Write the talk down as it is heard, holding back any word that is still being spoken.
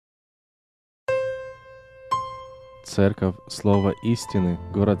Церковь Слова Истины,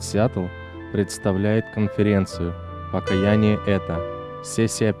 город Сиэтл, представляет конференцию «Покаяние – это».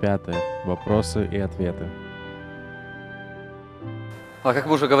 Сессия 5. Вопросы и ответы. Как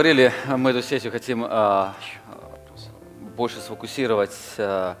мы уже говорили, мы эту сессию хотим больше сфокусировать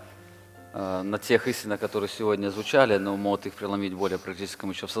на тех истинах, которые сегодня звучали, но могут их преломить более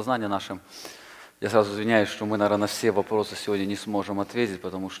практическому еще в сознании нашем. Я сразу извиняюсь, что мы, наверное, на все вопросы сегодня не сможем ответить,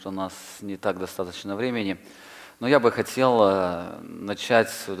 потому что у нас не так достаточно времени. Но я бы хотел начать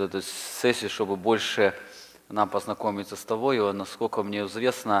вот эту сессию, чтобы больше нам познакомиться с тобой. Насколько мне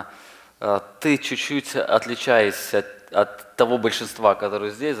известно, ты чуть-чуть отличаешься от того большинства,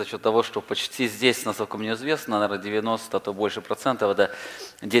 которые здесь, за счет того, что почти здесь, насколько мне известно, наверное, 90, а то больше процентов, это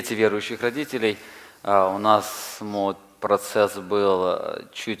дети верующих родителей. У нас процесс был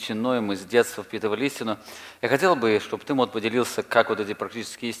чуть иной, мы с детства впитывали истину. Я хотел бы, чтобы ты поделился, как вот эти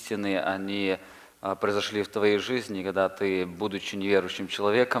практические истины, они произошли в твоей жизни, когда ты, будучи неверующим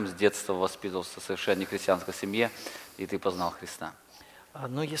человеком, с детства воспитывался в совершенно нехристианской семье, и ты познал Христа.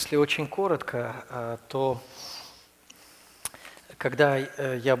 Ну, если очень коротко, то когда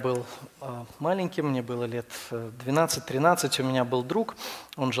я был маленьким, мне было лет 12-13, у меня был друг,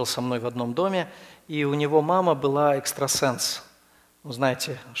 он жил со мной в одном доме, и у него мама была экстрасенс. Вы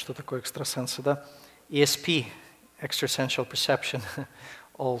знаете, что такое экстрасенсы, да? ESP, Extrasensual Perception,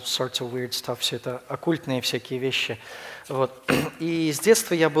 all sorts of weird stuff, все это оккультные всякие вещи. Вот. И с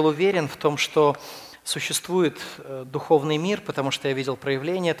детства я был уверен в том, что существует духовный мир, потому что я видел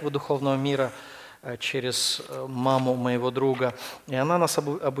проявление этого духовного мира через маму моего друга, и она нас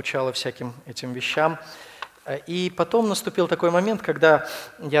обучала всяким этим вещам. И потом наступил такой момент, когда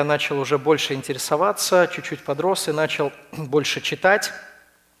я начал уже больше интересоваться, чуть-чуть подрос и начал больше читать.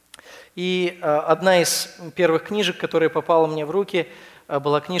 И одна из первых книжек, которая попала мне в руки,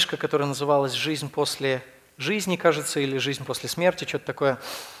 была книжка, которая называлась «Жизнь после жизни», кажется, или «Жизнь после смерти», что-то такое.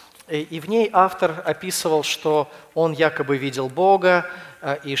 И в ней автор описывал, что он якобы видел Бога,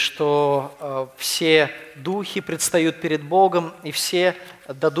 и что все духи предстают перед Богом, и все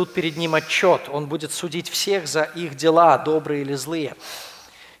дадут перед Ним отчет. Он будет судить всех за их дела, добрые или злые.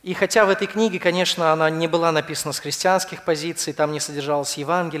 И хотя в этой книге, конечно, она не была написана с христианских позиций, там не содержалось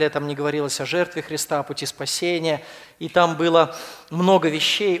Евангелия, там не говорилось о жертве Христа, о пути спасения, и там было много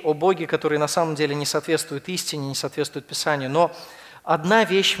вещей о Боге, которые на самом деле не соответствуют истине, не соответствуют Писанию. Но одна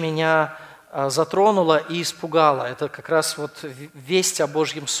вещь меня затронула и испугала. Это как раз вот весть о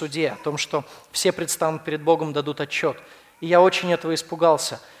Божьем суде, о том, что все предстанут перед Богом, дадут отчет. И я очень этого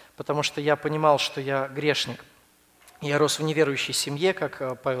испугался, потому что я понимал, что я грешник. Я рос в неверующей семье,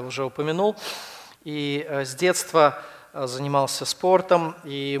 как Павел уже упомянул, и с детства занимался спортом,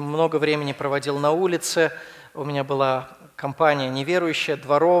 и много времени проводил на улице. У меня была компания неверующая,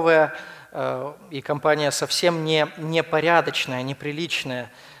 дворовая, и компания совсем не непорядочная,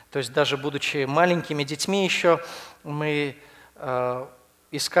 неприличная. То есть даже будучи маленькими детьми еще, мы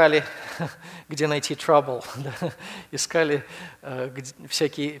искали, где найти trouble, искали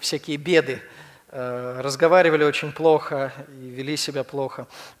всякие беды, разговаривали очень плохо и вели себя плохо.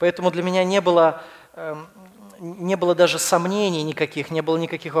 Поэтому для меня не было даже сомнений никаких, не было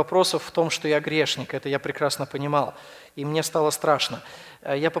никаких вопросов в том, что я грешник. Это я прекрасно понимал. И мне стало страшно.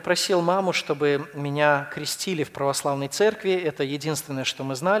 Я попросил маму, чтобы меня крестили в православной церкви. Это единственное, что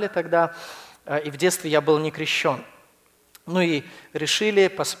мы знали тогда. И в детстве я был не крещен. Ну и решили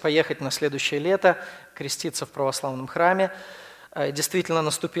поехать на следующее лето, креститься в православном храме. Действительно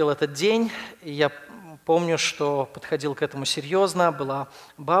наступил этот день, и я помню, что подходил к этому серьезно. Была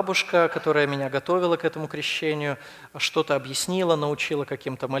бабушка, которая меня готовила к этому крещению, что-то объяснила, научила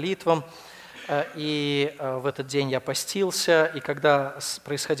каким-то молитвам. И в этот день я постился, и когда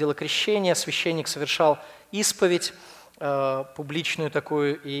происходило крещение, священник совершал исповедь публичную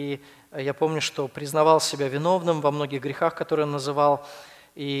такую, и я помню, что признавал себя виновным во многих грехах, которые он называл,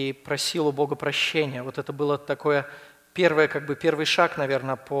 и просил у Бога прощения. Вот это было такое первый шаг,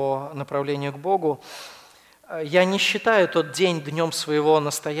 наверное, по направлению к Богу. Я не считаю тот день днем своего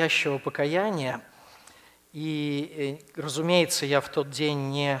настоящего покаяния, и, разумеется, я в тот день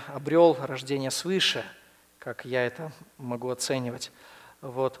не обрел рождение свыше, как я это могу оценивать.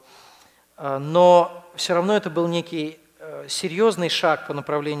 Вот. Но все равно это был некий серьезный шаг по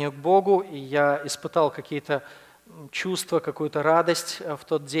направлению к Богу, и я испытал какие-то чувства, какую-то радость в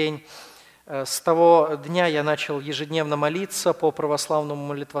тот день. С того дня я начал ежедневно молиться по православному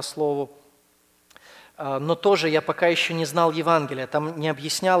молитвослову. но тоже я пока еще не знал Евангелия. Там не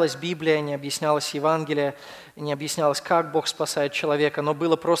объяснялась Библия, не объяснялось Евангелие, не объяснялось, как Бог спасает человека, но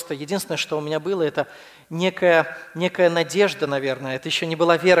было просто, единственное, что у меня было, это некая надежда, наверное. Это еще не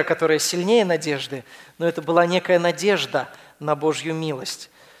была вера, которая сильнее надежды, но это была некая надежда на Божью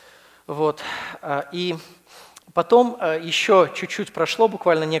милость. Вот. И потом еще чуть-чуть прошло,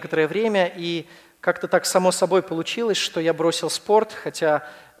 буквально некоторое время, и как-то так само собой получилось, что я бросил спорт, хотя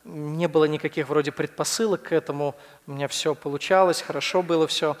не было никаких вроде предпосылок к этому, у меня все получалось, хорошо было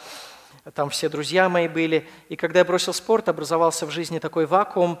все, там все друзья мои были. И когда я бросил спорт, образовался в жизни такой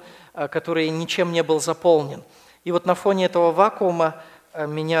вакуум, который ничем не был заполнен. И вот на фоне этого вакуума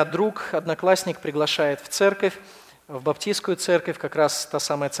меня друг, одноклассник приглашает в церковь, в баптистскую церковь, как раз та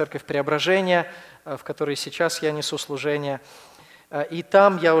самая церковь Преображения, в которой сейчас я несу служение. И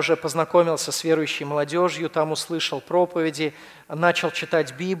там я уже познакомился с верующей молодежью, там услышал проповеди, начал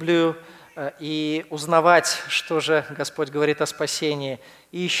читать Библию и узнавать, что же Господь говорит о спасении.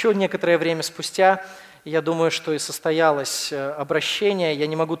 И еще некоторое время спустя, я думаю, что и состоялось обращение, я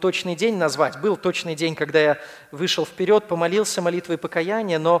не могу точный день назвать, был точный день, когда я вышел вперед, помолился молитвой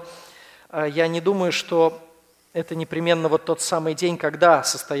покаяния, но я не думаю, что это непременно вот тот самый день, когда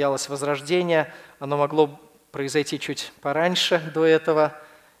состоялось возрождение, оно могло произойти чуть пораньше до этого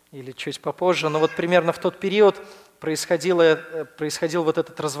или чуть попозже, но вот примерно в тот период происходил вот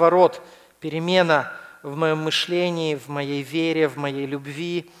этот разворот, перемена в моем мышлении, в моей вере, в моей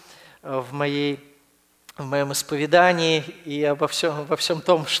любви, в моем исповедании и во всем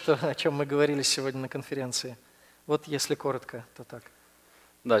том, о чем мы говорили сегодня на конференции. Вот если коротко, то так.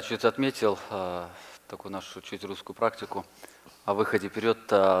 Да, чуть отметил такую нашу чуть русскую практику о выходе вперед.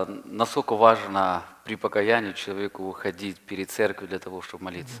 Насколько важно при покаянии человеку выходить перед церковью для того, чтобы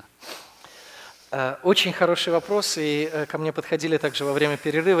молиться? Очень хороший вопрос, и ко мне подходили также во время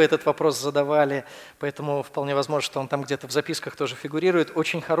перерыва, этот вопрос задавали, поэтому вполне возможно, что он там где-то в записках тоже фигурирует.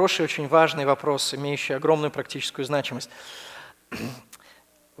 Очень хороший, очень важный вопрос, имеющий огромную практическую значимость.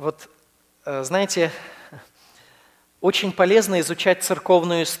 Вот, знаете, очень полезно изучать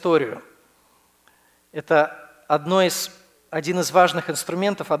церковную историю. Это один из важных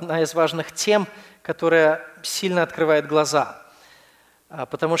инструментов, одна из важных тем, которая сильно открывает глаза.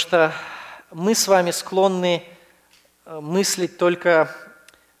 Потому что мы с вами склонны мыслить только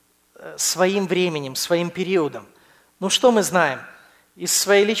своим временем, своим периодом. Ну что мы знаем? Из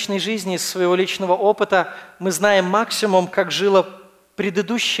своей личной жизни, из своего личного опыта мы знаем максимум, как жило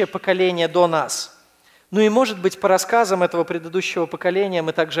предыдущее поколение до нас. Ну и, может быть, по рассказам этого предыдущего поколения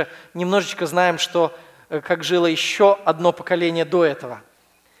мы также немножечко знаем, как жило еще одно поколение до этого.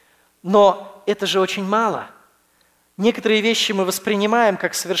 Но это же очень мало. Некоторые вещи мы воспринимаем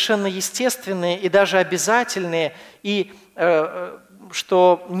как совершенно естественные и даже обязательные, и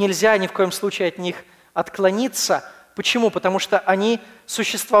что нельзя ни в коем случае от них отклониться. Почему? Потому что они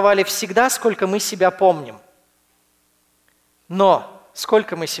существовали всегда, сколько мы себя помним. Но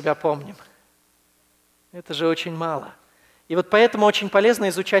сколько мы себя помним? Это же очень мало. И вот поэтому очень полезно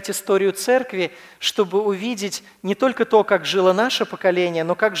изучать историю церкви, чтобы увидеть не только то, как жило наше поколение,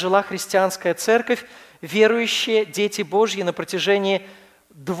 но как жила христианская церковь, верующие дети Божьи на протяжении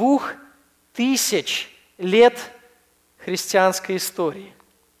 2000 лет христианской истории.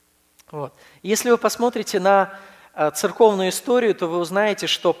 Вот. Если вы посмотрите на церковную историю, то вы узнаете,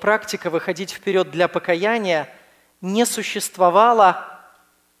 что практика выходить вперед для покаяния не существовала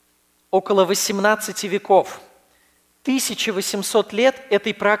около 18 веков. 1800 лет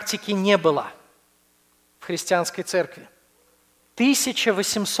этой практики не было в христианской церкви.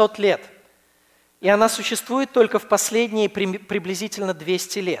 1800 лет. И она существует только в последние приблизительно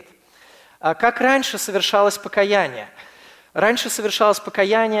 200 лет. Как раньше совершалось покаяние? Раньше совершалось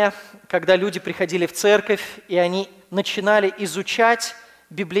покаяние, когда люди приходили в церковь, и они начинали изучать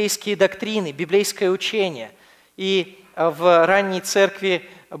библейские доктрины, библейское учение. И в ранней церкви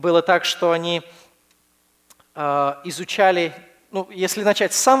было так, что они изучали, если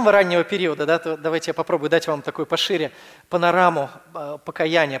начать с самого раннего периода, да, то давайте я попробую дать вам такую пошире панораму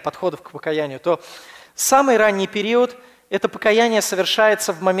покаяния, подходов к покаянию, то самый ранний период – это покаяние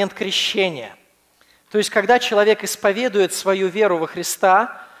совершается в момент крещения. То есть, когда человек исповедует свою веру во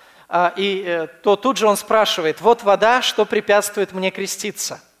Христа, то тут же он спрашивает: вот вода, что препятствует мне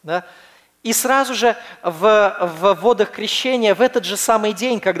креститься? Да? И сразу же в водах крещения, в этот же самый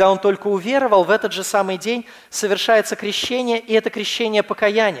день, когда он только уверовал, в этот же самый день совершается крещение, и это крещение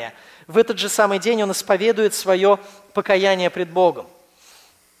покаяния. В этот же самый день он исповедует свое покаяние пред Богом.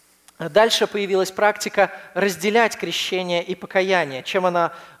 Дальше появилась практика разделять крещение и покаяние. Чем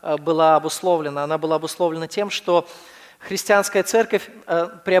она была обусловлена? Она была обусловлена тем, что христианская церковь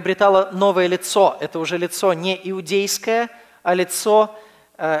приобретала новое лицо. Это уже лицо не иудейское, а лицо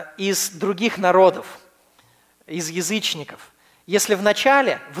из других народов, из язычников. Если в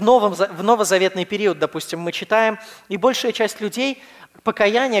начале, в новозаветный период, допустим, мы читаем, и большая часть людей,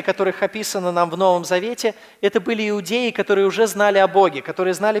 покаяния, которых описано нам в Новом Завете, это были иудеи, которые уже знали о Боге,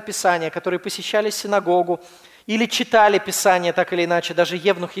 которые знали Писание, которые посещали синагогу или читали Писание так или иначе. Даже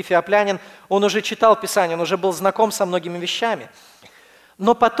евнух Ефиоплянин, он уже читал Писание, он уже был знаком со многими вещами.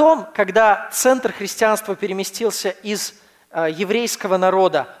 Но потом, когда центр христианства переместился из еврейского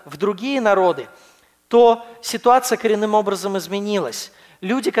народа в другие народы, то ситуация коренным образом изменилась.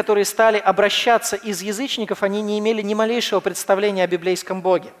 Люди, которые стали обращаться из язычников, они не имели ни малейшего представления о библейском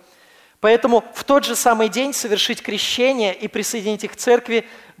Боге. Поэтому в тот же самый день совершить крещение и присоединить их к церкви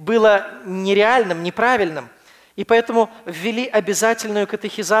было нереальным, неправильным. И поэтому ввели обязательную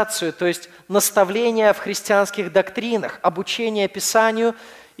катехизацию, то есть наставление в христианских доктринах, обучение Писанию.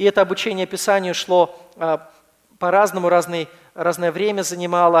 И это обучение Писанию шло по-разному, разное время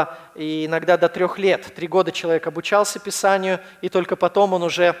занимало, и иногда до 3 лет. 3 года человек обучался Писанию, и только потом он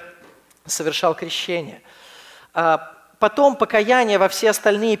уже совершал крещение. Потом покаяние во все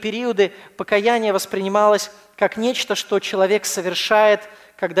остальные периоды, покаяние воспринималось как нечто, что человек совершает,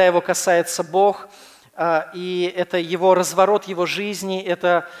 когда его касается Бог, и это его разворот его жизни,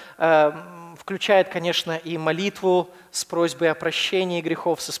 это включает, конечно, и молитву с просьбой о прощении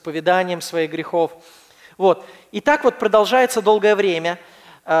грехов, с исповеданием своих грехов. Вот. И так вот продолжается долгое время.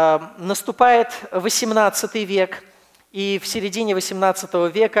 Наступает 18 век, и в середине 18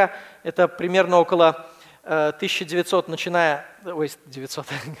 века, это примерно около 1700, начиная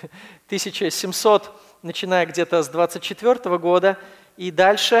где-то с 24 года, и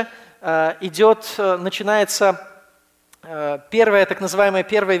дальше начинается первое, так называемое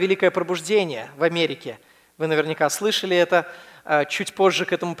первое великое пробуждение в Америке. Вы наверняка слышали это. Чуть позже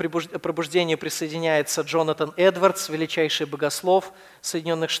к этому пробуждению присоединяется Джонатан Эдвардс, величайший богослов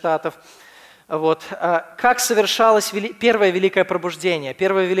Соединенных Штатов. Вот. Как совершалось первое великое пробуждение?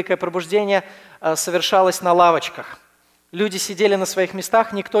 Первое великое пробуждение совершалось на лавочках. Люди сидели на своих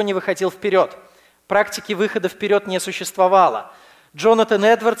местах, никто не выходил вперед. Практики выхода вперед не существовало. Джонатан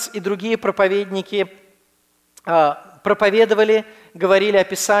Эдвардс и другие проповедники проповедовали, говорили о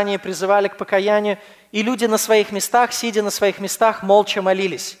Писании, призывали к покаянию, и люди на своих местах, сидя на своих местах, молча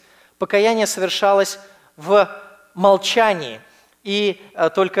молились. Покаяние совершалось в молчании, и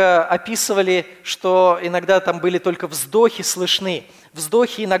только описывали, что иногда там были только вздохи слышны,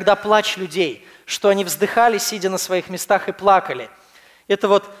 вздохи, иногда плач людей, что они вздыхали, сидя на своих местах, и плакали. Это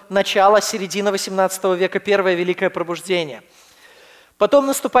вот начало, середина 18 века, первое великое пробуждение. Потом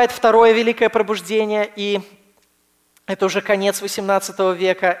наступает второе великое пробуждение, и это уже конец 18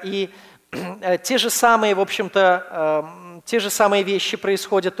 века, и те же самые, в общем-то, те же самые вещи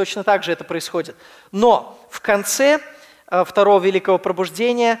происходят, точно так же это происходит. Но в конце второго великого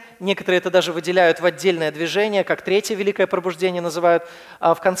пробуждения, некоторые это даже выделяют в отдельное движение, как третье великое пробуждение называют,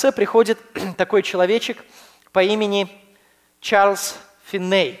 в конце приходит такой человечек по имени Чарльз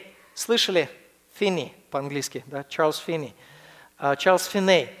Финней. Слышали? Финни по-английски, да? Чарльз Финни. Чарльз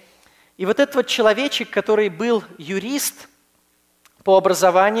Финней. И вот этот вот человечек, который был юрист по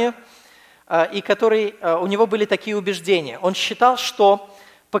образованию, и у него были такие убеждения. Он считал, что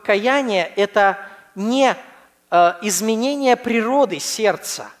покаяние – это не изменение природы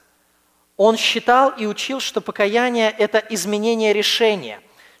сердца. Он считал и учил, что покаяние – это изменение решения,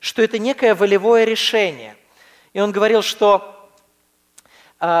 что это некое волевое решение. И он говорил, что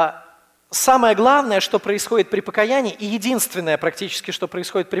самое главное, что происходит при покаянии, и единственное практически, что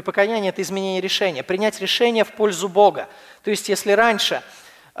происходит при покаянии, это изменение решения, принять решение в пользу Бога. То есть, если раньше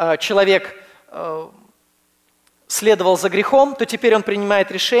человек следовал за грехом, то теперь он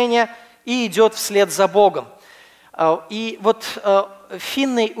принимает решение и идет вслед за Богом. И вот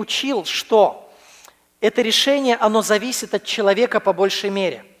Финней учил, что это решение, оно зависит от человека по большей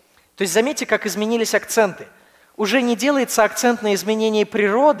мере. То есть, заметьте, как изменились акценты. Уже не делается акцент на изменении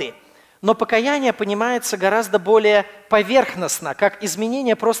природы, но покаяние понимается гораздо более поверхностно, как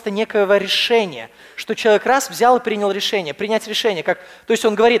изменение просто некоего решения, что человек раз взял и принял решение, принять решение. То есть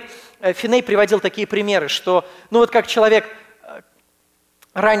он говорит, Финней приводил такие примеры, что как человек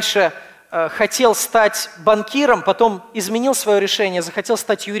раньше хотел стать банкиром, потом изменил свое решение, захотел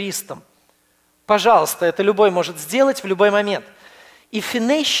стать юристом. Пожалуйста, это любой может сделать в любой момент. И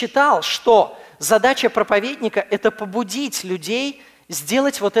Финней считал, что задача проповедника – это побудить людей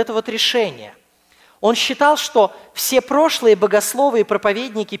сделать вот это вот решение. Он считал, что все прошлые богословы и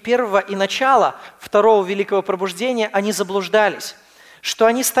проповедники первого и начала второго великого пробуждения, они заблуждались. что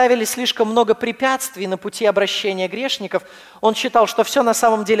они ставили слишком много препятствий на пути обращения грешников. Он считал, что все на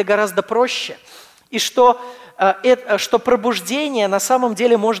самом деле гораздо проще, и что пробуждение на самом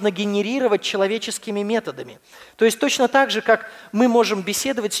деле можно генерировать человеческими методами. То есть точно так же, как мы можем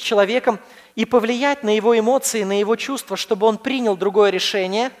беседовать с человеком и повлиять на его эмоции, на его чувства, чтобы он принял другое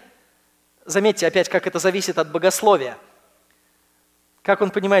решение. Заметьте опять, как это зависит от богословия. Как он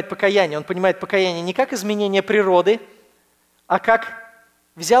понимает покаяние? Он понимает покаяние не как изменение природы, а как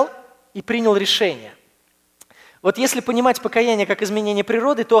взял и принял решение. Вот если понимать покаяние как изменение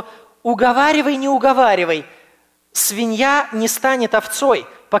природы, то уговаривай, не уговаривай, свинья не станет овцой,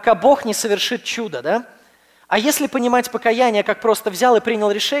 пока Бог не совершит чудо, да? А если понимать покаяние как просто взял и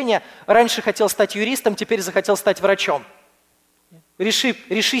принял решение, раньше хотел стать юристом, теперь захотел стать врачом, реши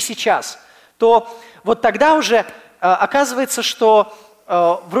сейчас, то вот тогда уже оказывается, что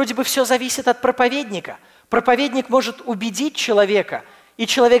вроде бы все зависит от проповедника. Проповедник может убедить человека, и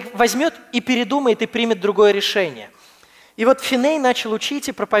человек возьмет и передумает, и примет другое решение. И вот Финей начал учить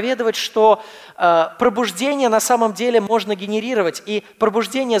и проповедовать, что пробуждение на самом деле можно генерировать, и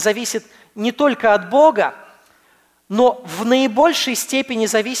пробуждение зависит не только от Бога, но в наибольшей степени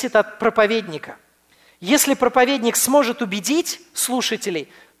зависит от проповедника. Если проповедник сможет убедить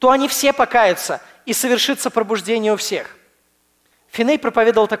слушателей, то они все покаются, и совершится пробуждение у всех. Финей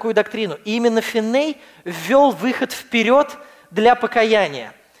проповедовал такую доктрину, и именно Финей ввел выход вперед для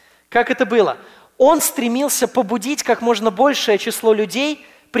покаяния. Как это было? Он стремился побудить как можно большее число людей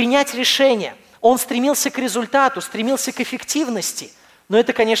принять решение. Он стремился к результату, стремился к эффективности. Но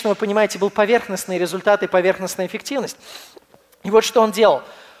это, конечно, вы понимаете, был поверхностный результат и поверхностная эффективность. И вот что он делал.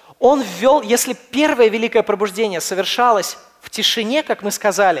 Он ввел, если первое великое пробуждение совершалось в тишине, как мы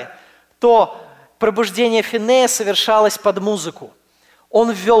сказали, то пробуждение Финея совершалось под музыку. Он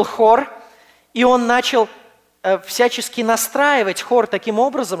ввел хор, и он начал всячески настраивать хор таким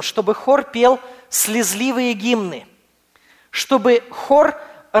образом, чтобы хор пел слезливые гимны, чтобы хор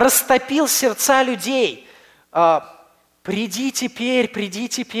растопил сердца людей. «Приди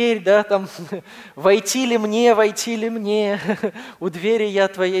теперь, да, там, войти ли мне, у двери я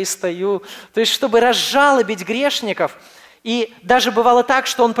твоей стою». То есть, чтобы разжалобить грешников. И даже бывало так,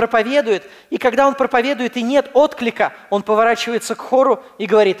 что он проповедует, и когда он проповедует и нет отклика, он поворачивается к хору и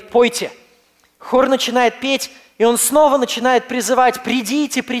говорит: «Пойте». Хор начинает петь, и он снова начинает призывать: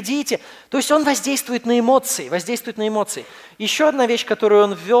 «Придите». То есть он воздействует на эмоции. Еще одна вещь,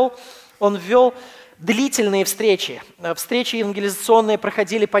 которую он ввел длительные встречи. Встречи евангелизационные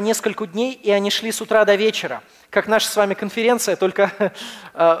проходили по нескольку дней, и они шли с утра до вечера. Как наша с вами конференция, только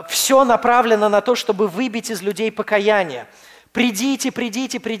все направлено на то, чтобы выбить из людей покаяние. Придите.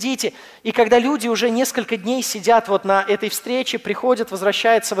 И когда люди уже несколько дней сидят вот на этой встрече, приходят,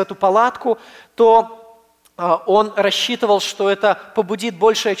 возвращаются в эту палатку, то он рассчитывал, что это побудит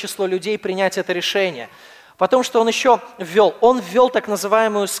большее число людей принять это решение. Потом, что он еще ввел? Он ввел так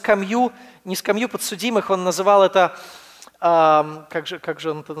называемую скамью, не скамью подсудимых, он называл это, как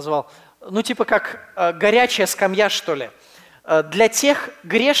же он это называл? Ну, типа как горячая скамья, что ли. Для тех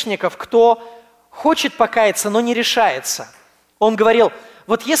грешников, кто хочет покаяться, но не решается. Он говорил: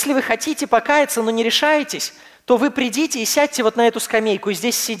 вот если вы хотите покаяться, но не решаетесь, то вы придите и сядьте вот на эту скамейку, и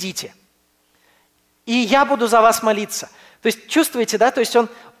здесь сидите. И я буду за вас молиться. То есть, чувствуете, да? То есть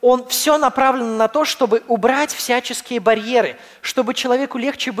он все направлено на то, чтобы убрать всяческие барьеры, чтобы человеку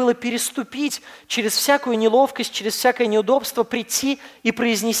легче было переступить через всякую неловкость, через всякое неудобство, прийти и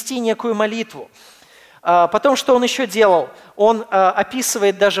произнести некую молитву. Потом, что он еще делал? Он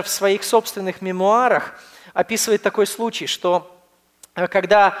описывает даже в своих собственных мемуарах, описывает такой случай, что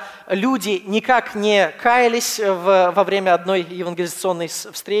когда люди никак не каялись во время одной евангелизационной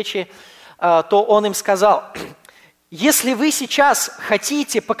встречи, то он им сказал: если вы сейчас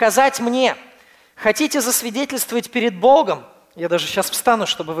хотите показать мне, хотите засвидетельствовать перед Богом, я даже сейчас встану,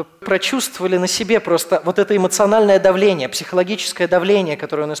 чтобы вы прочувствовали на себе просто вот это эмоциональное давление, психологическое давление,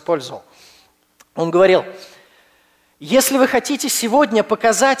 которое он использовал. Он говорил: если вы хотите сегодня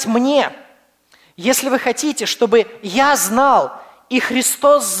показать мне, если вы хотите, чтобы я знал и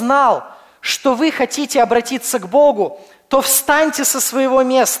Христос знал, что вы хотите обратиться к Богу, то встаньте со своего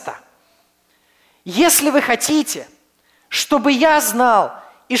места. Если вы хотите, чтобы я знал,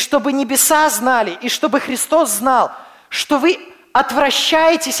 и чтобы небеса знали, и чтобы Христос знал, что вы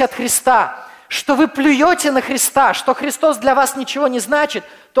отвращаетесь от Христа, что вы плюете на Христа, что Христос для вас ничего не значит,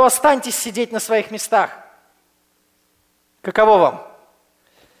 то останьтесь сидеть на своих местах. Каково вам?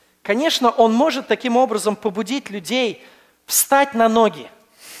 Конечно, он может таким образом побудить людей встать на ноги.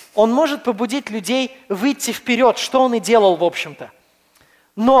 Он может побудить людей выйти вперед, что он и делал, в общем-то.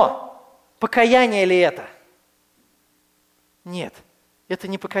 Но покаяние ли это? Нет. Это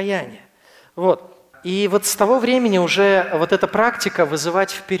не покаяние. Вот. И вот с того времени уже вот эта практика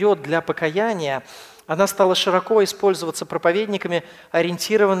вызывать вперед для покаяния, она стала широко использоваться проповедниками,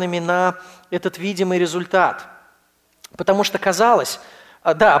 ориентированными на этот видимый результат. Потому что казалось,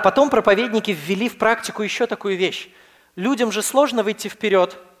 а потом проповедники ввели в практику еще такую вещь. Людям же сложно выйти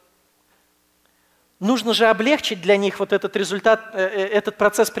вперед. Нужно же облегчить для них вот этот результат, этот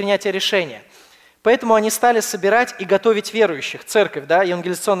процесс принятия решения. Поэтому они стали собирать и готовить верующих. Церковь,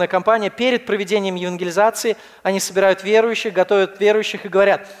 евангелизационная кампания, перед проведением евангелизации они собирают верующих, готовят верующих и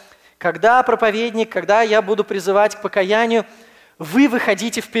говорят: когда проповедник, когда я буду призывать к покаянию, вы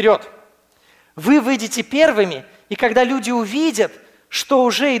выходите вперед. Вы выйдете первыми, и когда люди увидят, что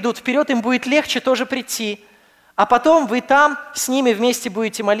уже идут вперед, им будет легче тоже прийти. А потом вы там с ними вместе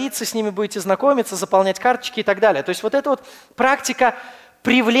будете молиться, с ними будете знакомиться, заполнять карточки и так далее. То есть вот эта вот практика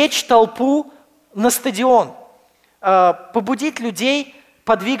привлечь толпу на стадион, побудить людей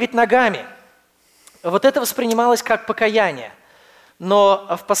подвигать ногами. Вот это воспринималось как покаяние.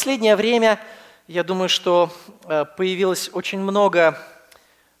 Но в последнее время, я думаю, что появилось очень много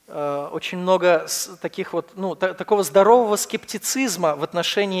таких вот, такого здорового скептицизма в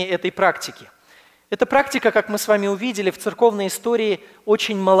отношении этой практики. Эта практика, как мы с вами увидели, в церковной истории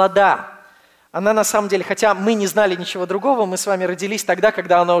очень молода. Она на самом деле, хотя мы не знали ничего другого, мы с вами родились тогда,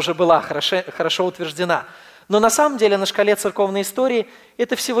 когда она уже была хорошо утверждена. Но на самом деле на шкале церковной истории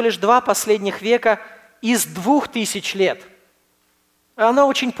это всего лишь 2 последних века из 2000 лет. Она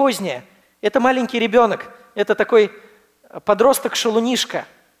очень поздняя. Это маленький ребенок, это такой подросток-шалунишка,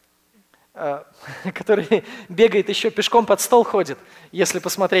 который бегает еще пешком, под стол ходит, если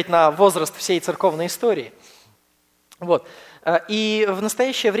посмотреть на возраст всей церковной истории. Вот. И в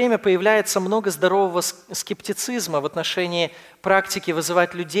настоящее время появляется много здорового скептицизма в отношении практики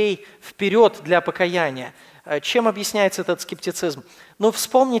вызывать людей вперед для покаяния. Чем объясняется этот скептицизм?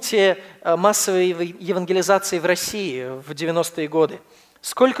 Вспомните массовые евангелизации в России в 90-е годы.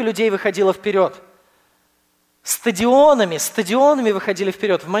 Сколько людей выходило вперед? Стадионами выходили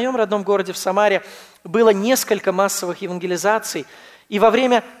вперед. В моем родном городе, в Самаре, было несколько массовых евангелизаций, и во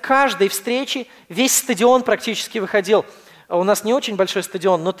время каждой встречи весь стадион практически выходил. У нас не очень большой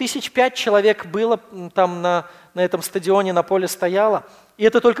стадион, но 5 человек было там на этом стадионе, на поле стояло. И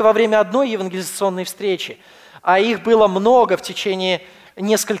это только во время одной евангелизационной встречи. А их было много в течение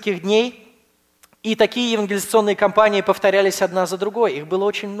нескольких дней. И такие евангелизационные кампании повторялись одна за другой. Их было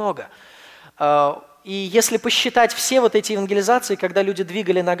очень много. И если посчитать все вот эти евангелизации, когда люди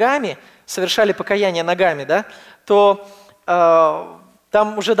двигали ногами, совершали покаяние ногами, то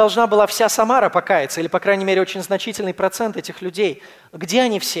там уже должна была вся Самара покаяться, или, по крайней мере, очень значительный процент этих людей. Где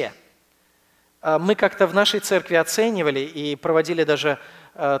они все? Мы как-то в нашей церкви оценивали и проводили даже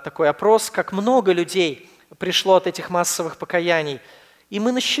такой опрос, как много людей пришло от этих массовых покаяний. И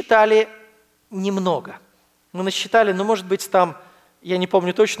мы насчитали немного. Мы насчитали, может быть, там, я не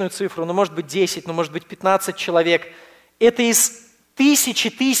помню точную цифру, может быть 10, может быть 15 человек. Это из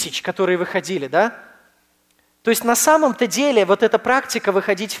тысяч, которые выходили, То есть на самом-то деле вот эта практика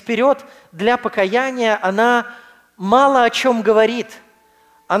выходить вперед для покаяния, она мало о чем говорит.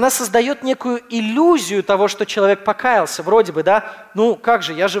 Она создает некую иллюзию того, что человек покаялся, вроде бы, как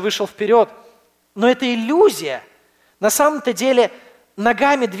же, я же вышел вперед. Но это иллюзия. На самом-то деле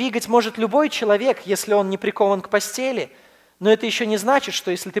ногами двигать может любой человек, если он не прикован к постели. Но это еще не значит,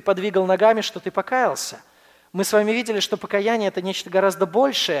 что если ты подвигал ногами, что ты покаялся. Мы с вами видели, что покаяние – это нечто гораздо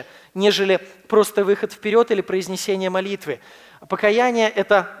большее, нежели просто выход вперед или произнесение молитвы. Покаяние –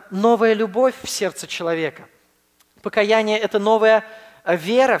 это новая любовь в сердце человека. Покаяние – это новая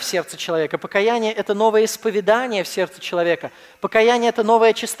вера в сердце человека. Покаяние – это новое исповедание в сердце человека. Покаяние – это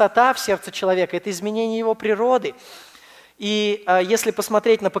новая чистота в сердце человека, это изменение его природы. И если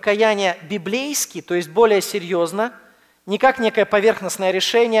посмотреть на покаяние библейски, то есть более серьезно, не как некое поверхностное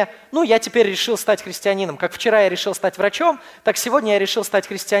решение, я теперь решил стать христианином. Как вчера я решил стать врачом, так сегодня я решил стать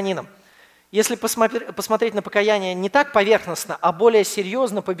христианином. Если посмотреть на покаяние не так поверхностно, а более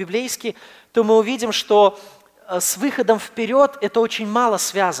серьезно, по-библейски, то мы увидим, что с выходом вперед это очень мало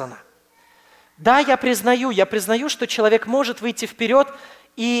связано. Да, я признаю, что человек может выйти вперед,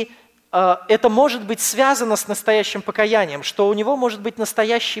 и это может быть связано с настоящим покаянием, что у него может быть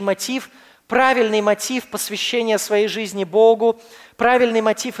настоящий мотив, правильный мотив посвящения своей жизни Богу, правильный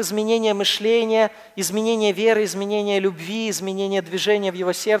мотив изменения мышления, изменения веры, изменения любви, изменения движения в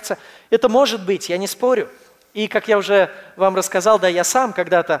его сердце. Это может быть, я не спорю. И, как я уже вам рассказал, я сам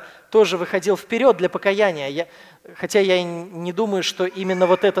когда-то тоже выходил вперед для покаяния, хотя я не думаю, что именно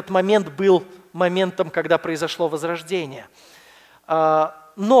вот этот момент был моментом, когда произошло возрождение.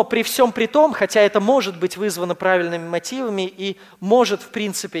 Но при всем при том, хотя это может быть вызвано правильными мотивами, и может, в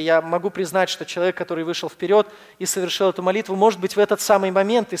принципе, я могу признать, что человек, который вышел вперед и совершил эту молитву, может быть, в этот самый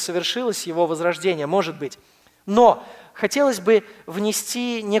момент и совершилось его возрождение, может быть. Но хотелось бы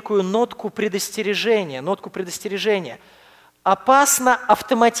внести некую нотку предостережения. Опасно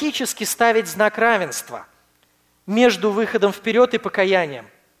автоматически ставить знак равенства между выходом вперед и покаянием.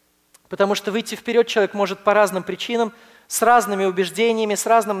 Потому что выйти вперед человек может по разным причинам, с разными убеждениями, с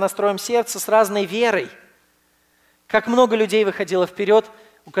разным настроем сердца, с разной верой. Как много людей выходило вперед,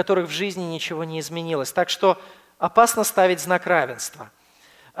 у которых в жизни ничего не изменилось. Так что опасно ставить знак равенства.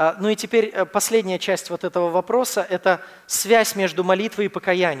 Ну и теперь последняя часть вот этого вопроса – это связь между молитвой и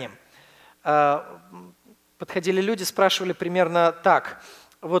покаянием. Подходили люди, спрашивали примерно так.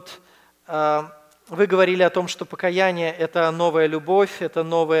 Вот вы говорили о том, что покаяние – это новая любовь, это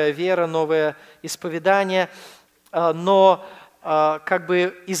новая вера, новое исповедание, но как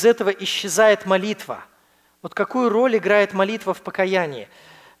бы из этого исчезает молитва. Вот какую роль играет молитва в покаянии?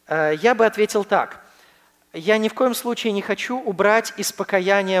 Я бы ответил так. Я ни в коем случае не хочу убрать из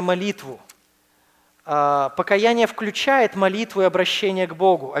покаяния молитву. Покаяние включает молитву и обращение к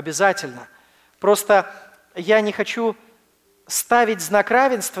Богу обязательно. Просто я не хочу ставить знак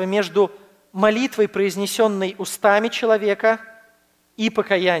равенства между молитвой, произнесенной устами человека, и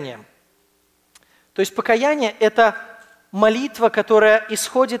покаянием. То есть покаяние – это молитва, которая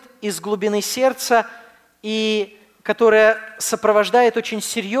исходит из глубины сердца и которая сопровождает очень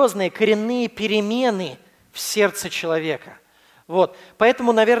серьезные коренные перемены в сердце человека. Вот.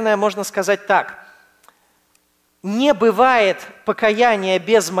 Поэтому, наверное, можно сказать так. Не бывает покаяния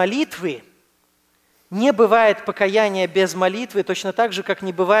без молитвы, точно так же, как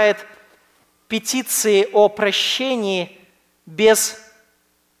не бывает петиции о прощении без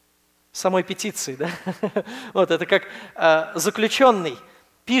самой петиции. Да? Вот, это как заключенный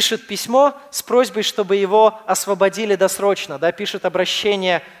пишет письмо с просьбой, чтобы его освободили досрочно, да? Пишет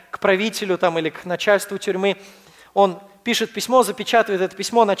обращение к правителю там, или к начальству тюрьмы. Он пишет письмо, запечатывает это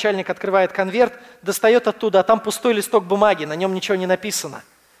письмо, начальник открывает конверт, достает оттуда, а там пустой листок бумаги, на нем ничего не написано.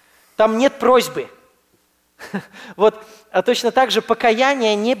 Там нет просьбы. Вот, а точно так же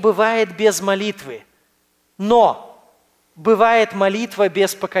покаяние не бывает без молитвы, но бывает молитва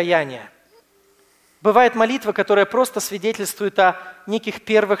без покаяния. Бывает молитва, которая просто свидетельствует о неких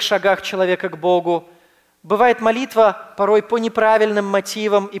первых шагах человека к Богу. Бывает молитва порой по неправильным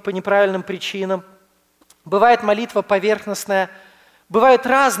мотивам и по неправильным причинам. Бывает молитва поверхностная. Бывают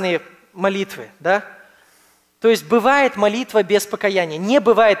разные молитвы, да? То есть бывает молитва без покаяния. Не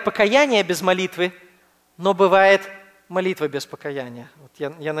бывает покаяния без молитвы, но бывает молитва без покаяния. Вот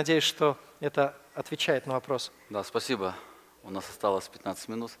я надеюсь, что это отвечает на вопрос. Да, спасибо. У нас осталось 15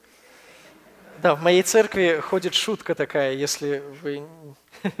 минут. Да, в моей церкви ходит шутка такая, если вы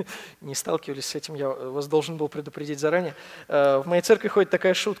не сталкивались с этим, я вас должен был предупредить заранее. В моей церкви ходит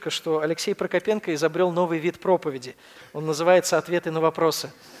такая шутка, что Алексей Прокопенко изобрел новый вид проповеди. Он называется «Ответы на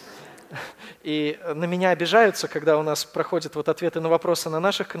вопросы». И на меня обижаются, когда у нас проходят вот ответы на вопросы на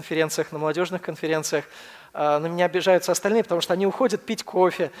наших конференциях, на молодежных конференциях. На меня обижаются остальные, потому что они уходят пить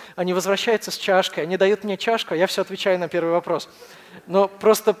кофе, они возвращаются с чашкой, они дают мне чашку, а я все отвечаю на первый вопрос. Но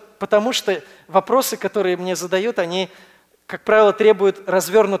просто потому, что вопросы, которые мне задают, они, как правило, требуют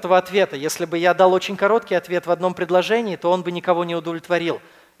развернутого ответа. Если бы я дал очень короткий ответ в одном предложении, то он бы никого не удовлетворил.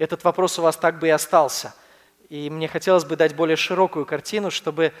 Этот вопрос у вас так бы и остался. И мне хотелось бы дать более широкую картину,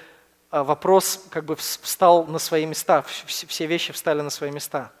 чтобы вопрос как бы встал на свои места, все вещи встали на свои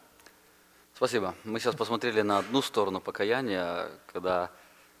места. Спасибо. Мы сейчас посмотрели на одну сторону покаяния, когда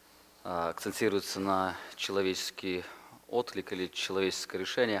акцентируется на человеческий отклик или человеческое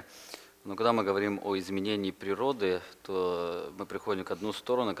решение. Но когда мы говорим о изменении природы, то мы приходим к одну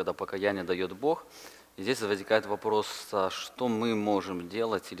сторону, когда покаяние дает Бог. И здесь возникает вопрос, что мы можем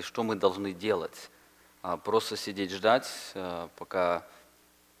делать или что мы должны делать. Просто сидеть, ждать, пока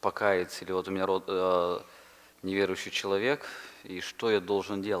покаяться, или вот у меня неверующий человек, и что я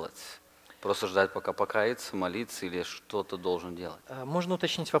должен делать? Просто ждать, пока покаяться, молиться, или что-то должен делать? Можно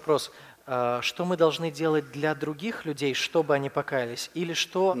уточнить вопрос. Что мы должны делать для других людей, чтобы они покаялись? Или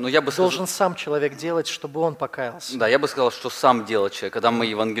что должен сам человек делать, чтобы он покаялся? Да, я бы сказал, что сам делает человек. Когда мы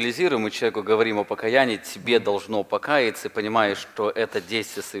евангелизируем и человеку говорим о покаянии, тебе должно покаяться, и понимаешь, что это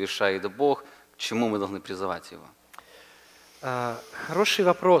действие совершает Бог, к чему мы должны призывать его? Хороший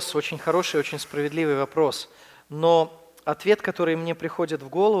вопрос, очень хороший, очень справедливый вопрос. Но ответ, который мне приходит в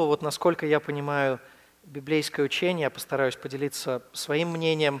голову, вот насколько я понимаю библейское учение, я постараюсь поделиться своим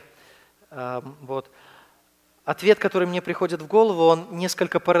мнением. Вот. Ответ, который мне приходит в голову, он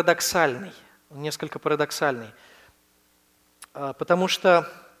несколько парадоксальный. Потому что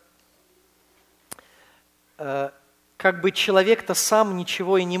как бы человек-то сам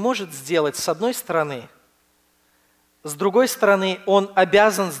ничего и не может сделать, с одной стороны, с другой стороны, он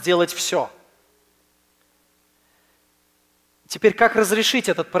обязан сделать все. Теперь, как разрешить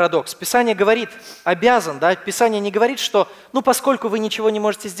этот парадокс? Писание говорит, обязан, да? Писание не говорит, что, поскольку вы ничего не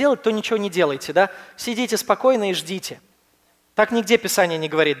можете сделать, то ничего не делайте, да? Сидите спокойно и ждите. Так нигде Писание не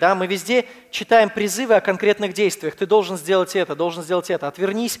говорит, да? Мы везде читаем призывы о конкретных действиях. Ты должен сделать это, должен сделать это.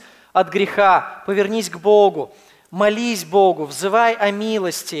 Отвернись от греха, повернись к Богу, молись Богу, взывай о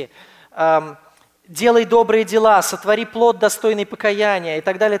милости, делай добрые дела, сотвори плод, достойный покаяния и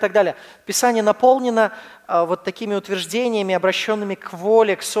так далее, и так далее. Писание наполнено вот такими утверждениями, обращенными к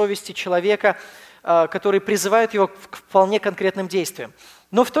воле, к совести человека, которые призывают его к вполне конкретным действиям.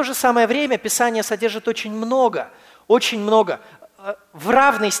 Но в то же самое время Писание содержит очень много, в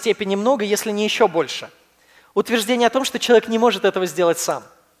равной степени много, если не еще больше. Утверждение о том, что человек не может этого сделать сам.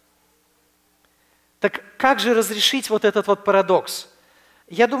 Так как же разрешить вот этот вот парадокс?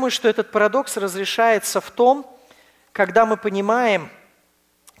 Я думаю, что этот парадокс разрешается в том, когда мы понимаем,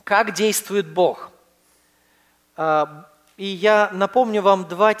 как действует Бог. И я напомню вам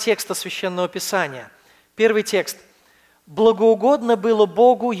два текста Священного Писания. Первый текст. «Благоугодно было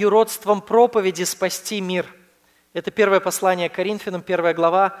Богу юродством проповеди спасти мир». Это первое послание к Коринфянам, 1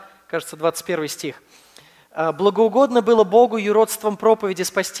 глава, кажется, 21 стих. «Благоугодно было Богу юродством проповеди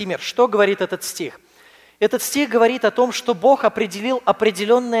спасти мир». Что говорит этот стих? Этот стих говорит о том, что Бог определил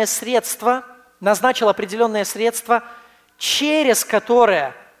определенное средство, назначил определенное средство, через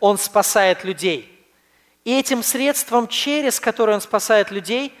которое Он спасает людей. И этим средством, через которое Он спасает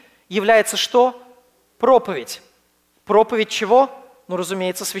людей, является что? Проповедь. Проповедь чего?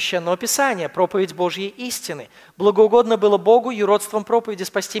 Разумеется, Священного Писания, проповедь Божьей истины. Благоугодно было Богу юродством проповеди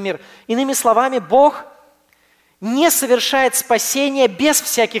спасти мир. Иными словами, Бог не совершает спасение без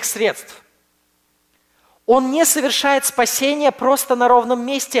всяких средств. Он не совершает спасение просто на ровном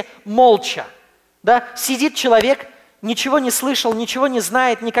месте, молча. Да? Сидит человек, ничего не слышал, ничего не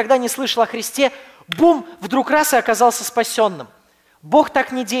знает, никогда не слышал о Христе, бум, вдруг раз и оказался спасенным. Бог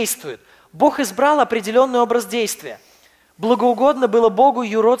так не действует. Бог избрал определенный образ действия. Благоугодно было Богу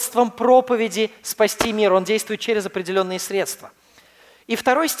юродством проповеди спасти мир. Он действует через определенные средства. И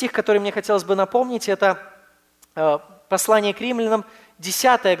второй стих, который мне хотелось бы напомнить, это послание к римлянам,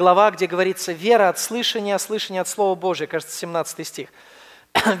 10 глава, где говорится «вера от слышания, а слышание от Слова Божия», кажется, 17 стих.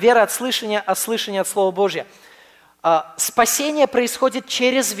 «Вера от слышания, а слышание от Слова Божия». Спасение происходит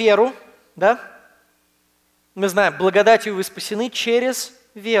через веру, да? Мы знаем, благодатью вы спасены через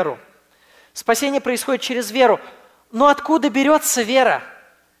веру. Спасение происходит через веру. Но откуда берется вера?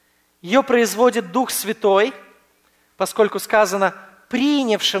 Ее производит Дух Святой, поскольку сказано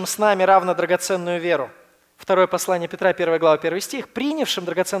 «принявшим с нами равно драгоценную веру». Второе послание Петра, 1 глава, 1 стих. «Принявшим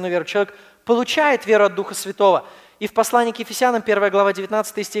драгоценную веру человек получает веру от Духа Святого». И в послании к Ефесянам, 1 глава,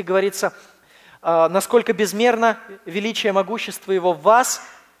 19 стих говорится, «Насколько безмерно величие могущества Его в вас,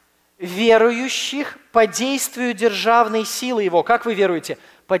 верующих, по действию державной силы Его». Как вы веруете?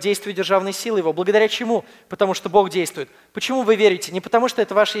 По действию державной силы Его. Благодаря чему? Потому что Бог действует. Почему вы верите? Не потому что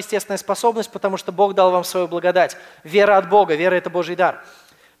это ваша естественная способность, потому что Бог дал вам свою благодать. Вера от Бога, вера – это Божий дар.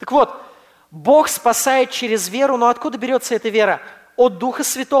 Так вот, Бог спасает через веру, но откуда берется эта вера? От Духа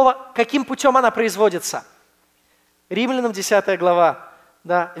Святого. Каким путем она производится? Римлянам 10 глава.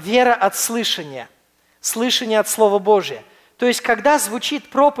 Да, вера от слышания. Слышание от Слова Божия. То есть, когда звучит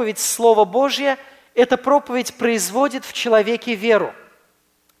проповедь Слова Божия, эта проповедь производит в человеке веру.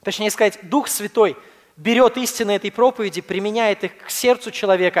 Точнее сказать, Дух Святой берет истины этой проповеди, применяет их к сердцу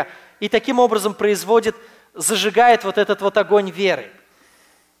человека и таким образом зажигает вот этот вот огонь веры.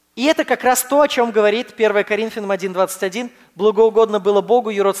 И это как раз то, о чем говорит 1 Коринфянам 1:21. «Благоугодно было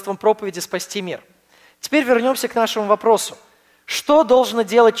Богу юродством проповеди спасти мир». Теперь вернемся к нашему вопросу. Что должно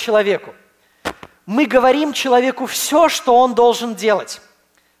делать человеку? Мы говорим человеку все, что он должен делать.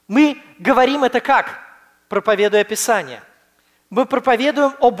 Мы говорим это как? Проповедуя Писание. Мы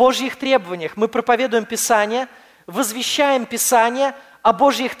проповедуем о Божьих требованиях. Мы проповедуем Писание, возвещаем Писание о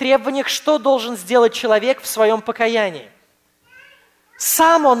Божьих требованиях, что должен сделать человек в своем покаянии.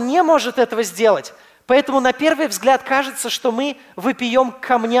 Сам он не может этого сделать. Поэтому на первый взгляд кажется, что мы вопием к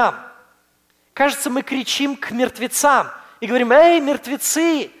камням. Кажется, мы кричим к мертвецам и говорим: «Эй,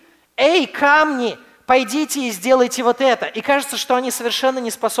 мертвецы! Эй, камни! Пойдите и сделайте вот это!» И кажется, что они совершенно не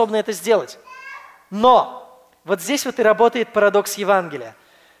способны это сделать. Но вот здесь вот и работает парадокс Евангелия.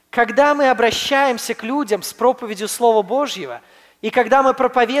 Когда мы обращаемся к людям с проповедью Слова Божьего, и когда мы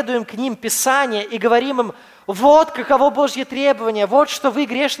проповедуем к ним Писание и говорим им Вот каково Божье требование, вот что вы,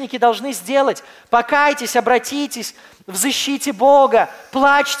 грешники, должны сделать. Покайтесь, обратитесь, взыщите Бога,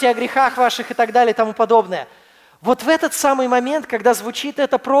 плачьте о грехах ваших и так далее и тому подобное. Вот в этот самый момент, когда звучит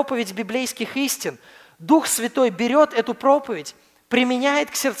эта проповедь библейских истин, Дух Святой берет эту проповедь,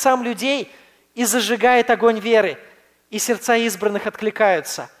 применяет к сердцам людей и зажигает огонь веры. И сердца избранных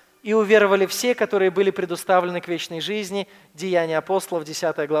откликаются. И уверовали все, которые были предуставлены к вечной жизни. Деяния апостолов,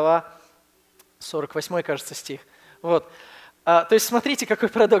 10 глава, 48, кажется, стих. Вот. То есть смотрите, какой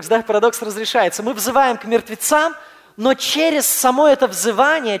парадокс. Да? Парадокс разрешается. Мы взываем к мертвецам, но через само это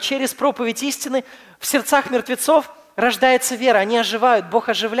взывание, через проповедь истины в сердцах мертвецов рождается вера. Они оживают, Бог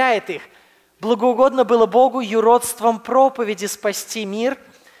оживляет их. Благоугодно было Богу юродством проповеди спасти мир.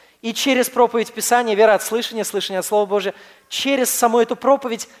 И через проповедь Писания, вера от слышания, слышание от Слова Божия, через саму эту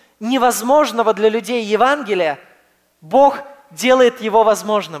проповедь невозможного для людей Евангелия, Бог делает его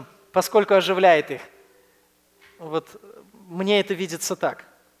возможным, поскольку оживляет их. Вот мне это видится так.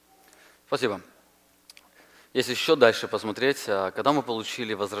 Спасибо. Если еще дальше посмотреть, когда мы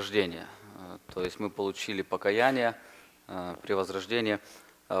получили возрождение, то есть мы получили покаяние при возрождении,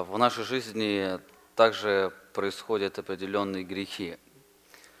 в нашей жизни также происходят определенные грехи.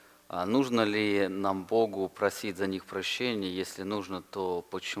 Нужно ли нам Богу просить за них прощения? Если нужно, то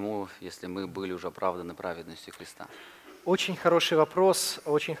почему, если мы были уже оправданы праведностью Христа? Очень хороший вопрос,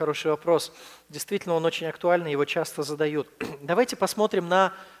 очень хороший вопрос. Действительно, он очень актуальный, его часто задают. Давайте посмотрим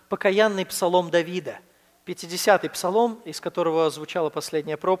на покаянный псалом Давида. 50-й псалом, из которого звучала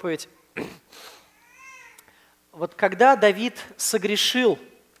последняя проповедь. Вот когда Давид согрешил,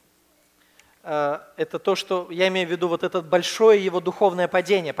 это то, что я имею в виду, вот это большое его духовное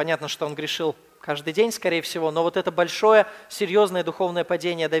падение. Понятно, что он грешил каждый день, скорее всего, но вот это большое, серьезное духовное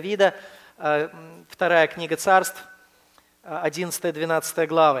падение Давида, 2 книга Царств, 11-12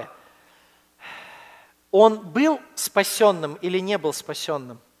 главы. Он был спасенным или не был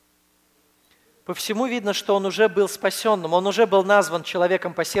спасенным? По всему видно, что он уже был спасенным, он уже был назван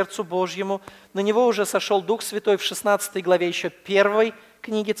человеком по сердцу Божьему, на него уже сошел Дух Святой в 16 главе еще 1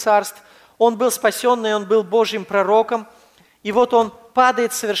 книги Царств. Он был спасенный, он был Божьим пророком, и вот он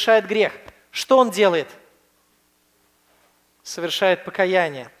падает, совершает грех. Что он делает? Совершает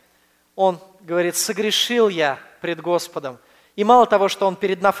покаяние. Он говорит: «Согрешил я пред Господом». И мало того, что он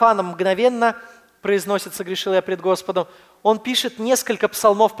перед Нафаном мгновенно произносит «Согрешил я пред Господом», он пишет несколько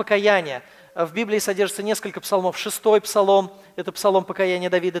псалмов покаяния. В Библии содержится несколько псалмов. 6-й псалом – это псалом покаяния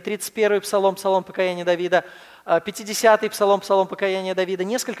Давида, 31-й псалом – псалом покаяния Давида, 50-й псалом – псалом покаяния Давида.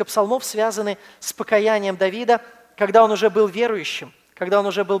 Несколько псалмов связаны с покаянием Давида, когда он уже был верующим, когда он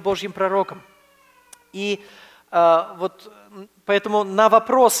уже был Божьим пророком. И вот поэтому на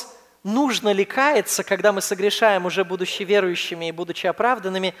вопрос, нужно ли каяться, когда мы согрешаем, уже будучи верующими и будучи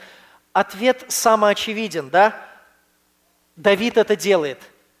оправданными, ответ самоочевиден, да? Давид это делает.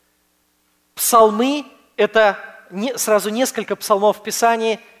 Псалмы – это сразу несколько псалмов в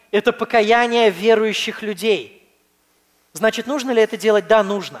Писании, это покаяние верующих людей. Значит, нужно ли это делать? Да,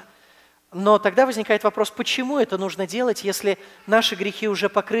 нужно. Но тогда возникает вопрос, почему это нужно делать, если наши грехи уже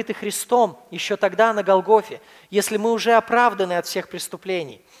покрыты Христом, еще тогда на Голгофе, если мы уже оправданы от всех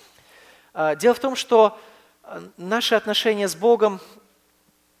преступлений? Дело в том, что наши отношения с Богом,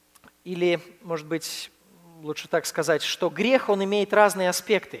 или, может быть, лучше так сказать, что грех, он имеет разные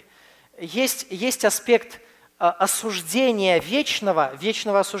аспекты. Есть аспект осуждения вечного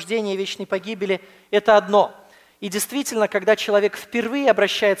осуждения, вечной погибели – это одно. И действительно, когда человек впервые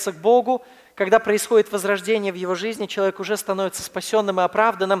обращается к Богу, когда происходит возрождение в его жизни, человек уже становится спасенным и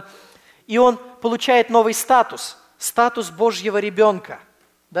оправданным, и он получает новый статус Божьего ребенка.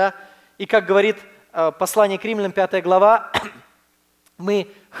 Да? И как говорит послание к Римлянам, 5 глава, мы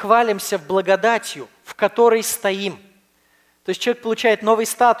хвалимся в благодатью, в которой стоим. То есть человек получает новый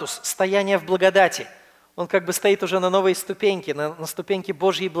статус стояния в благодати. Он как бы стоит уже на новой ступеньке, на ступеньке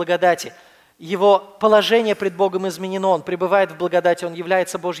Божьей благодати. Его положение пред Богом изменено, он пребывает в благодати, он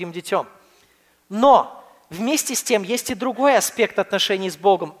является Божьим детем. Но вместе с тем есть и другой аспект отношений с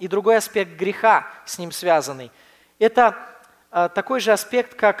Богом, и другой аспект греха с ним связанный. Это такой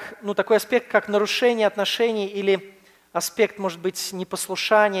аспект, как нарушение отношений или аспект, может быть,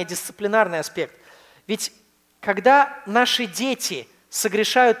 непослушания, дисциплинарный аспект. Ведь когда наши дети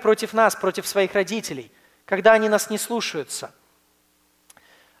согрешают против нас, против своих родителей, когда они нас не слушаются,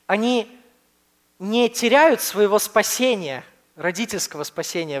 они не теряют своего спасения, родительского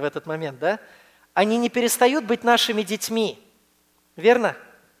спасения в этот момент, да? Они не перестают быть нашими детьми, верно?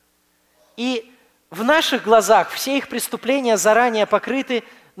 И в наших глазах все их преступления заранее покрыты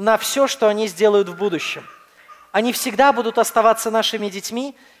на все, что они сделают в будущем. Они всегда будут оставаться нашими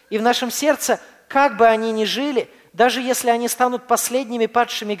детьми, и в нашем сердце как бы они ни жили, даже если они станут последними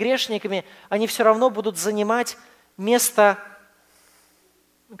падшими грешниками, они все равно будут занимать место,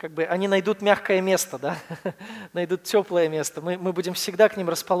 они найдут мягкое место, да? Найдут теплое место. Мы будем всегда к ним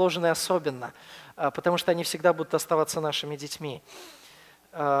расположены особенно, потому что они всегда будут оставаться нашими детьми.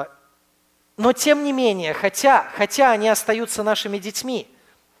 Но тем не менее, хотя они остаются нашими детьми,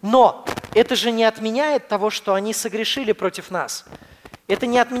 но это же не отменяет того, что они согрешили против нас. Это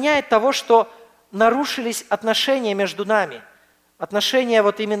не отменяет того, что нарушились отношения между нами. Отношения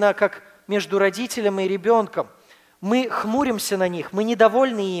вот именно как между родителем и ребенком. Мы хмуримся на них, мы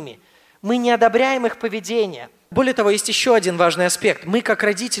недовольны ими, мы не одобряем их поведение. Более того, есть еще один важный аспект. Мы, как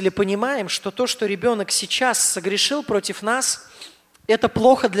родители, понимаем, что то, что ребенок сейчас согрешил против нас, это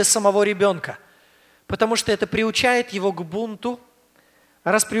плохо для самого ребенка, потому что это приучает его к бунту.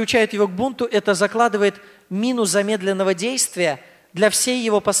 А раз приучает его к бунту, это закладывает мину замедленного действия для всей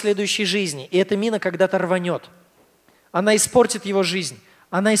его последующей жизни. И эта мина когда-то рванет. Она испортит его жизнь,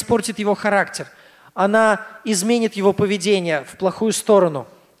 она испортит его характер, она изменит его поведение в плохую сторону.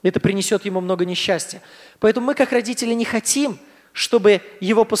 Это принесет ему много несчастья. Поэтому мы, как родители, не хотим, чтобы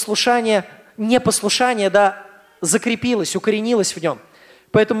его непослушание, закрепилось, укоренилось в нем.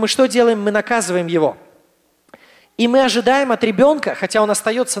 Поэтому мы что делаем? Мы наказываем его. И мы ожидаем от ребенка, хотя он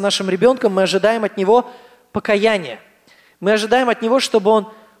остается нашим ребенком, мы ожидаем от него покаяния. Мы ожидаем от него, чтобы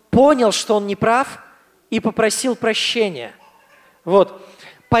он понял, что он не прав, и попросил прощения. Вот.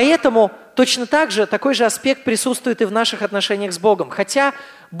 Поэтому точно так же, такой же аспект присутствует и в наших отношениях с Богом. Хотя,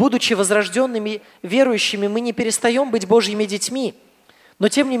 будучи возрожденными верующими, мы не перестаем быть Божьими детьми, но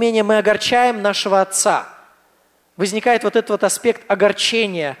тем не менее мы огорчаем нашего Отца. Возникает вот этот аспект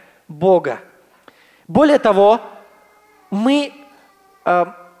огорчения Бога. Более того, мы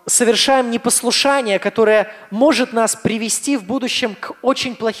совершаем непослушание, которое может нас привести в будущем к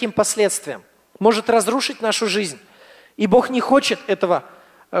очень плохим последствиям, может разрушить нашу жизнь. И Бог не хочет этого,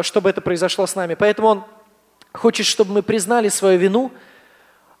 чтобы это произошло с нами. Поэтому Он хочет, чтобы мы признали свою вину,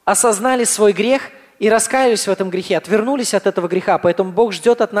 осознали свой грех и раскаялись в этом грехе, отвернулись от этого греха. Поэтому Бог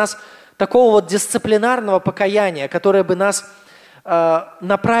ждет от нас такого вот дисциплинарного покаяния, которое бы нас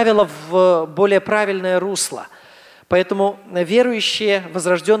направило в более правильное русло. Поэтому верующие,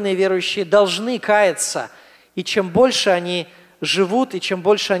 возрожденные верующие должны каяться. И чем больше они живут, и чем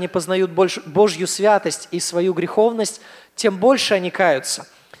больше они познают Божью святость и свою греховность, тем больше они каются.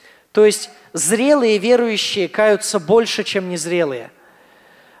 То есть зрелые верующие каются больше, чем незрелые.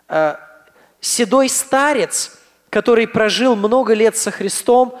 Седой старец, который прожил много лет со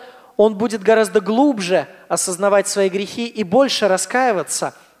Христом, он будет гораздо глубже осознавать свои грехи и больше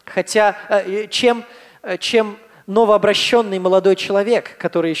раскаиваться, чем новообращенный молодой человек,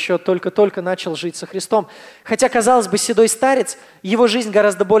 который еще только-только начал жить со Христом. Хотя, казалось бы, седой старец, его жизнь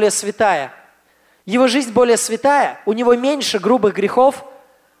гораздо более святая. Его жизнь более святая, у него меньше грубых грехов,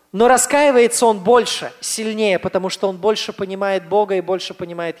 но раскаивается он больше, сильнее, потому что он больше понимает Бога и больше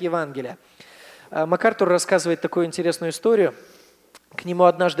понимает Евангелие. МакАртур рассказывает такую интересную историю. К нему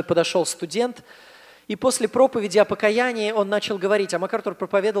однажды подошел студент, и после проповеди о покаянии он начал говорить. А МакАртур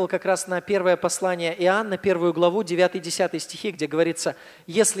проповедовал как раз на первое послание Иоанна, 1 главу, 9-10 стихи, где говорится: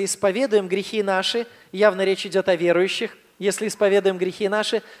 «Если исповедуем грехи наши», явно речь идет о верующих, «если исповедуем грехи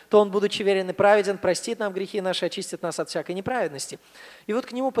наши, то Он, будучи верен и праведен, простит нам грехи наши, очистит нас от всякой неправедности». И вот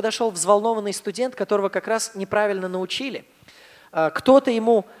к нему подошел взволнованный студент, которого как раз неправильно научили. Кто-то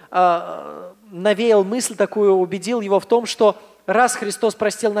ему навеял мысль такую, убедил его в том, что раз Христос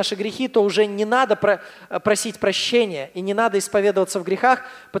простил наши грехи, то уже не надо просить прощения и не надо исповедоваться в грехах,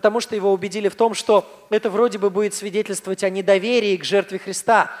 потому что его убедили в том, что это вроде бы будет свидетельствовать о недоверии к жертве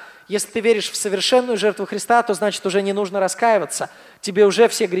Христа. Если ты веришь в совершенную жертву Христа, то значит уже не нужно раскаиваться. Тебе уже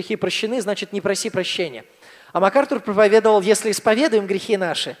все грехи прощены, значит не проси прощения. А МакАртур проповедовал: если исповедуем грехи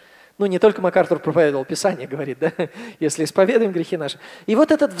наши, не только МакАртур проповедовал, Писание говорит, да, если исповедуем грехи наши. И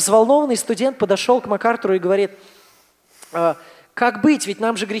вот этот взволнованный студент подошел к МакАртуру и говорит: как быть, ведь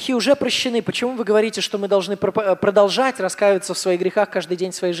нам же грехи уже прощены, почему вы говорите, что мы должны продолжать раскаиваться в своих грехах каждый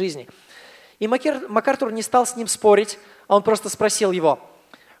день своей жизни? И МакАртур не стал с ним спорить, а он просто спросил его: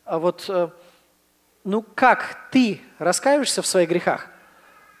 как ты раскаиваешься в своих грехах?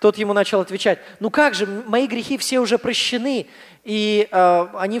 Тот ему начал отвечать: как же, мои грехи все уже прощены, и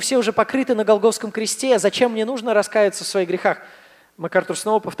они все уже покрыты на Голгофском кресте, зачем мне нужно раскаиваться в своих грехах? МакАртур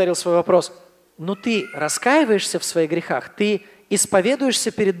снова повторил свой вопрос: ты раскаиваешься в своих грехах? Ты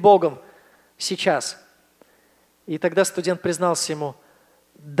исповедуешься перед Богом сейчас? И тогда студент признался ему: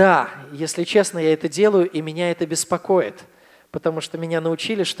 да, если честно, я это делаю, и меня это беспокоит, потому что меня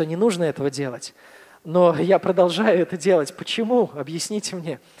научили, что не нужно этого делать. Но я продолжаю это делать. Почему? Объясните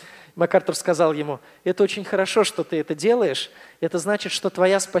мне. МакАртур сказал ему: это очень хорошо, что ты это делаешь. Это значит, что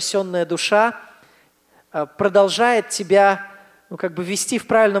твоя спасенная душа продолжает тебя вести в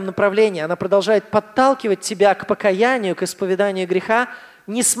правильном направлении. Она продолжает подталкивать тебя к покаянию, к исповеданию греха,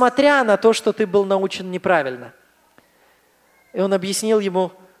 несмотря на то, что ты был научен неправильно. И он объяснил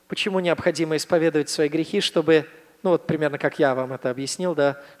ему, почему необходимо исповедовать свои грехи, чтобы, примерно как я вам это объяснил,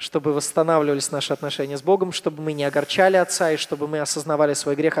 чтобы восстанавливались наши отношения с Богом, чтобы мы не огорчали Отца, и чтобы мы осознавали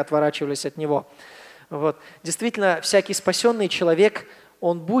свой грех, отворачивались от Него. Действительно, всякий спасенный человек,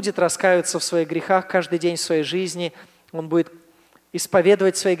 он будет раскаиваться в своих грехах каждый день в своей жизни, он будет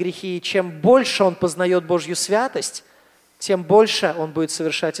исповедовать свои грехи, и чем больше он познает Божью святость, тем больше он будет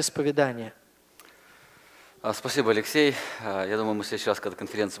совершать исповедание. Спасибо, Алексей. Я думаю, мы сейчас, когда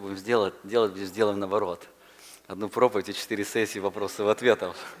конференцию будем сделаем наоборот. Одну проповедь и 4 сессии вопросов и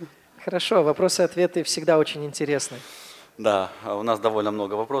ответов. Хорошо, вопросы и ответы всегда очень интересны. Да, у нас довольно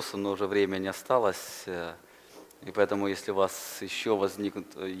много вопросов, но уже времени не осталось. И поэтому, если у вас еще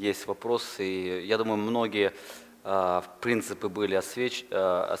есть вопросы, я думаю, многие принципы были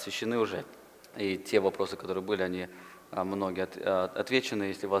освещены уже. И те вопросы, которые были, они многие отвечены.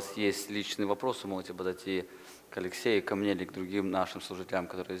 Если у вас есть личные вопросы, можете подойти к Алексею, ко мне или к другим нашим служителям,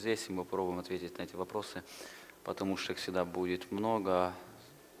 которые здесь, и мы попробуем ответить на эти вопросы, потому что их всегда будет много.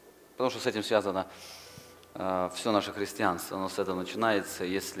 Потому что с этим связано все наше христианство, оно с этого начинается.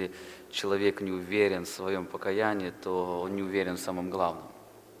 Если человек не уверен в своем покаянии, то он не уверен в самом главном.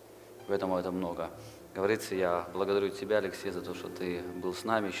 Поэтому это много говорится. Я благодарю тебя, Алексей, за то, что ты был с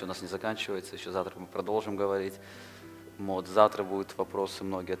нами. Еще у нас не заканчивается, еще завтра мы продолжим говорить. Завтра будут вопросы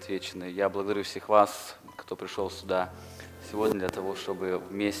многие отвечены. Я благодарю всех вас, кто пришел сюда сегодня для того, чтобы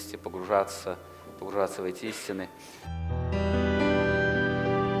вместе погружаться в эти истины.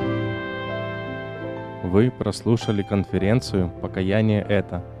 Вы прослушали конференцию «Покаяние –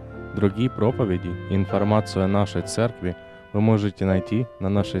 это». Другие проповеди и информацию о нашей церкви вы можете найти на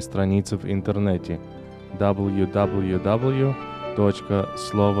нашей странице в интернете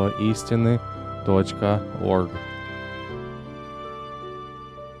www.slovoistины.org.